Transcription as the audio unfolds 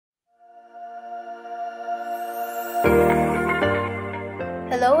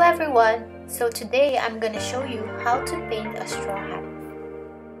Hello everyone! So today I'm gonna show you how to paint a straw hat.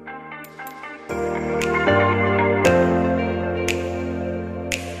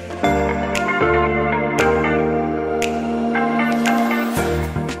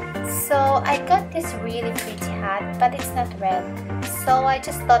 So I got this really pretty hat, but it's not red, so I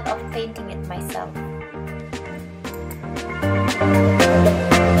just thought of painting it myself.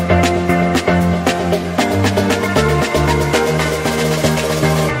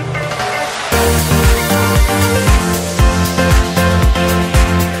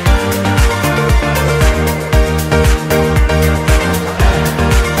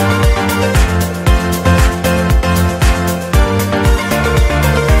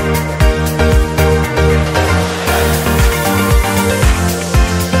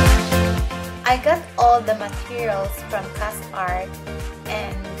 I got all the materials from Cast Art,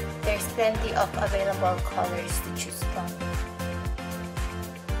 and there's plenty of available colors to choose from.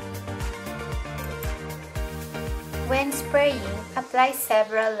 When spraying, apply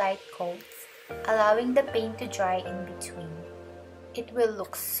several light coats, allowing the paint to dry in between. It will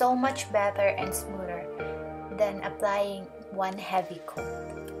look so much better and smoother than applying one heavy coat.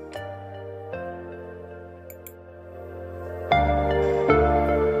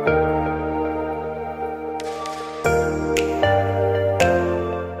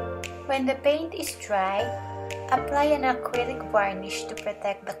 When the paint is dry, apply an acrylic varnish to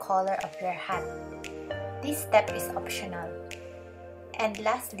protect the color of your hat. This step is optional. And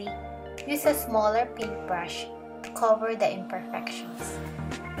lastly, use a smaller paintbrush to cover the imperfections.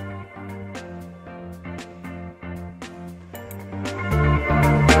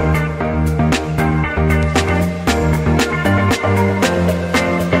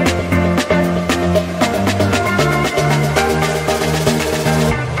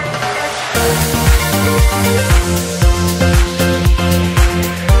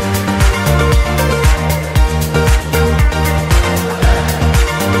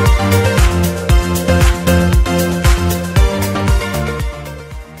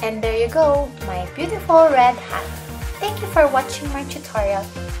 And there you go, my beautiful red hat. Thank you for watching my tutorial,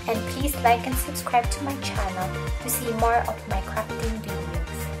 and please like and subscribe to my channel to see more of my crafting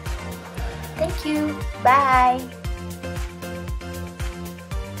videos. Thank you, bye!